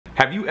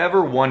Have you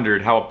ever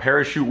wondered how a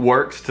parachute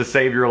works to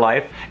save your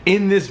life?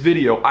 In this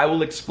video, I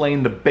will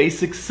explain the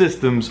basic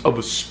systems of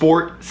a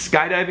sport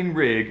skydiving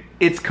rig,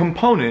 its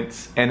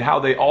components, and how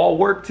they all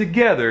work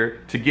together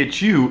to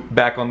get you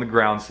back on the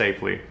ground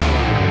safely.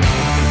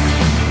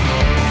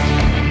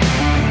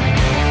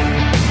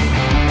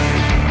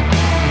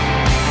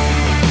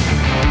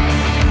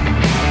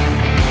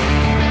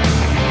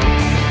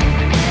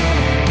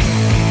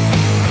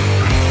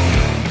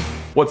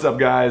 What's up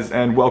guys,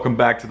 and welcome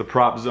back to the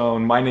Prop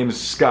Zone. My name is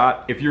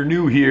Scott. If you're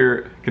new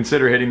here,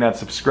 consider hitting that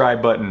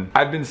subscribe button.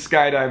 I've been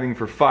skydiving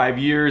for 5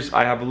 years.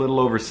 I have a little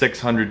over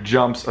 600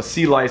 jumps, a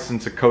C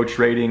license, a coach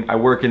rating. I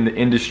work in the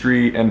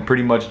industry and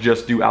pretty much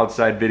just do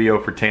outside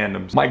video for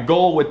tandems. My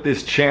goal with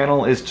this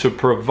channel is to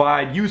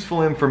provide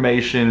useful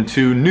information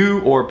to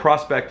new or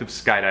prospective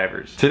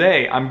skydivers.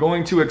 Today, I'm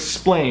going to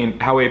explain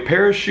how a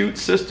parachute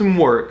system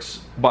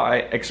works by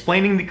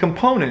explaining the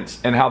components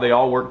and how they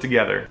all work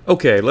together.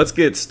 Okay, let's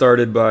get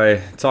started by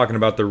talking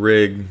about the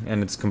rig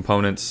and its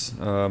components.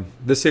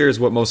 This here is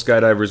what most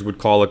skydivers would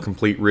call a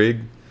complete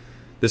rig.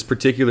 This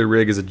particular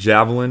rig is a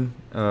Javelin.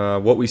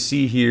 What we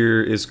see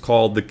here is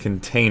called the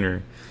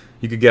container.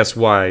 You could guess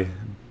why,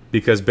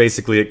 because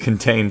basically it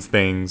contains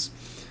things.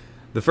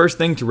 The first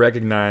thing to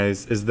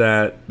recognize is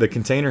that the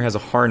container has a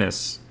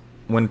harness.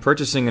 When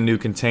purchasing a new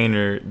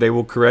container, they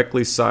will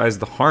correctly size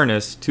the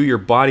harness to your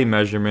body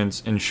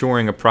measurements,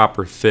 ensuring a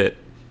proper fit.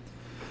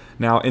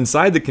 Now,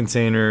 inside the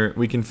container,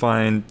 we can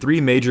find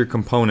three major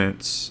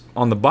components.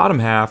 On the bottom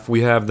half,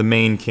 we have the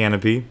main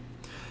canopy,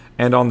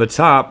 and on the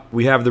top,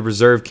 we have the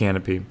reserve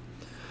canopy.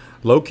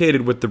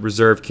 Located with the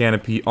reserve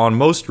canopy on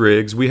most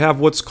rigs, we have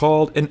what's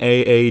called an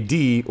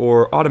AAD,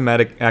 or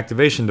automatic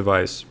activation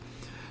device.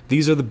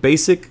 These are the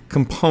basic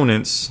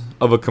components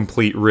of a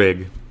complete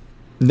rig.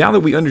 Now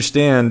that we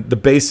understand the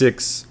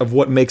basics of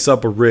what makes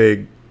up a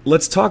rig,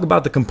 let's talk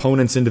about the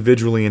components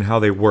individually and how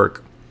they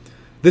work.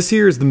 This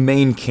here is the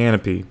main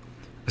canopy.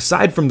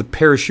 Aside from the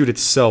parachute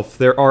itself,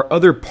 there are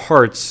other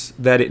parts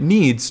that it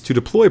needs to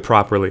deploy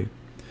properly.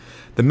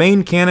 The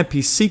main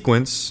canopy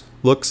sequence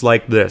looks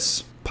like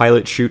this: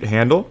 pilot chute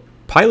handle,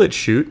 pilot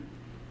chute,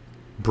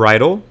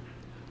 bridle,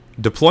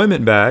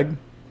 deployment bag,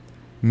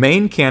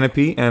 main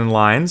canopy and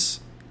lines,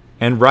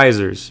 and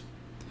risers.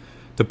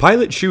 The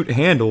pilot chute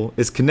handle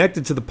is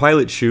connected to the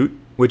pilot chute,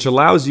 which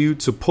allows you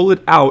to pull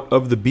it out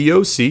of the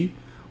BOC,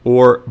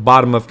 or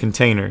bottom of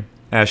container,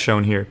 as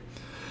shown here.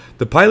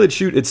 The pilot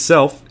chute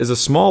itself is a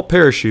small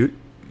parachute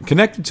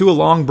connected to a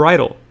long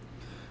bridle.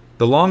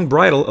 The long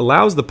bridle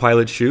allows the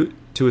pilot chute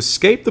to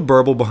escape the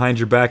burble behind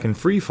your back in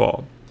free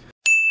fall.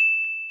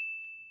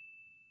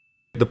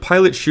 The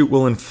pilot chute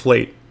will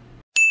inflate,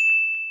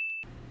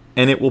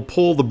 and it will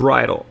pull the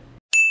bridle.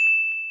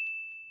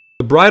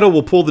 The bridle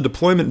will pull the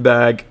deployment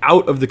bag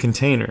out of the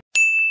container.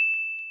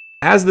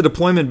 As the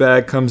deployment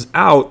bag comes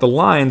out, the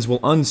lines will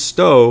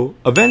unstow,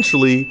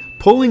 eventually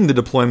pulling the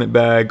deployment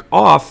bag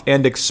off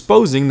and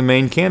exposing the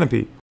main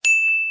canopy.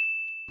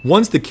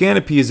 Once the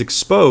canopy is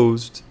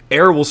exposed,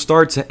 air will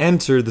start to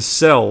enter the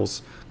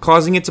cells,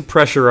 causing it to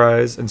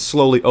pressurize and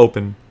slowly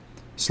open,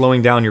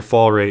 slowing down your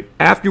fall rate.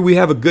 After we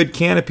have a good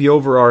canopy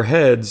over our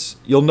heads,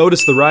 you'll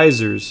notice the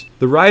risers.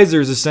 The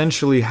risers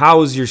essentially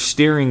house your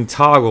steering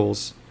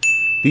toggles.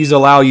 These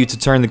allow you to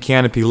turn the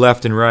canopy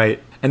left and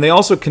right. And they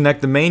also connect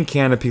the main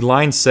canopy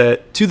line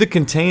set to the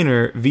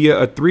container via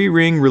a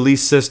 3-ring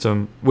release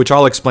system, which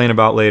I'll explain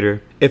about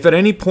later. If at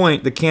any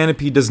point the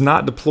canopy does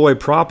not deploy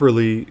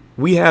properly,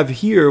 we have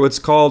here what's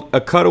called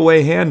a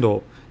cutaway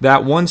handle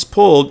that, once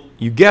pulled,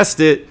 you guessed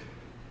it,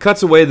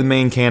 cuts away the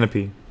main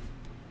canopy.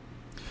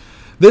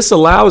 This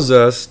allows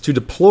us to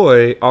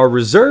deploy our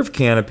reserve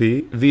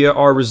canopy via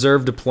our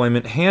reserve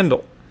deployment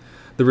handle.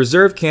 The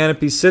reserve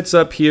canopy sits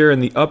up here in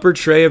the upper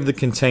tray of the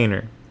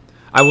container.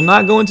 I will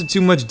not go into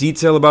too much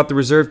detail about the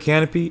reserve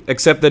canopy,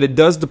 except that it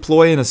does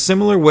deploy in a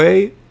similar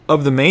way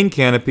of the main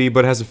canopy,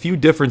 but has a few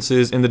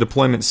differences in the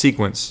deployment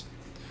sequence.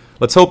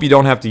 Let's hope you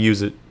don't have to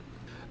use it.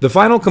 The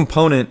final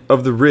component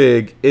of the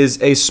rig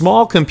is a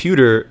small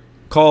computer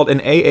called an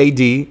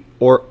AAD,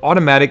 or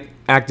automatic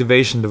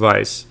activation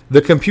device.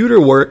 The computer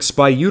works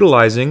by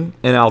utilizing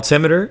an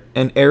altimeter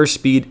and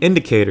airspeed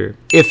indicator.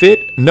 If it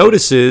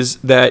notices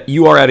that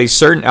you are at a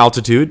certain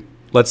altitude,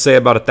 let's say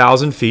about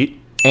 1,000 feet,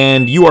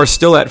 and you are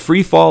still at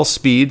free fall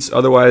speeds,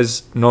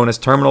 otherwise known as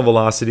terminal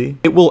velocity,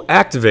 it will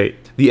activate.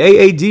 The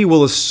AAD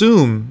will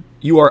assume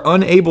you are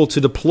unable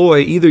to deploy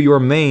either your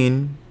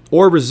main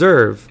or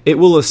reserve. It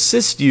will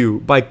assist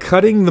you by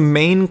cutting the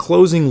main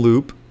closing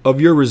loop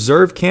of your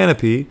reserve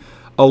canopy,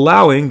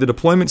 allowing the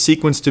deployment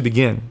sequence to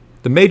begin.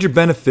 The major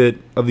benefit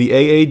of the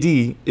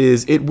AAD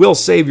is it will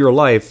save your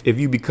life if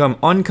you become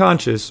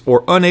unconscious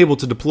or unable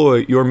to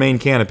deploy your main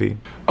canopy.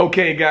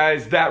 Okay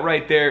guys, that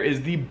right there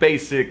is the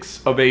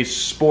basics of a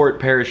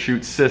sport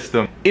parachute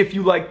system. If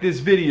you like this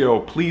video,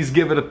 please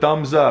give it a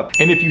thumbs up.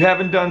 And if you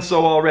haven't done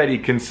so already,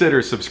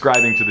 consider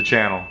subscribing to the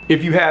channel.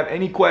 If you have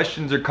any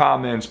questions or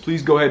comments,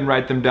 please go ahead and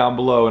write them down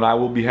below and I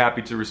will be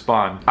happy to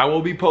respond. I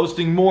will be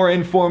posting more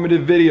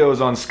informative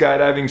videos on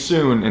skydiving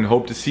soon and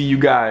hope to see you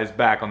guys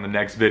back on the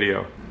next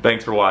video.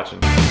 Thanks for watching.